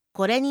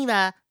これに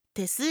は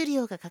手数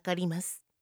料がかかります。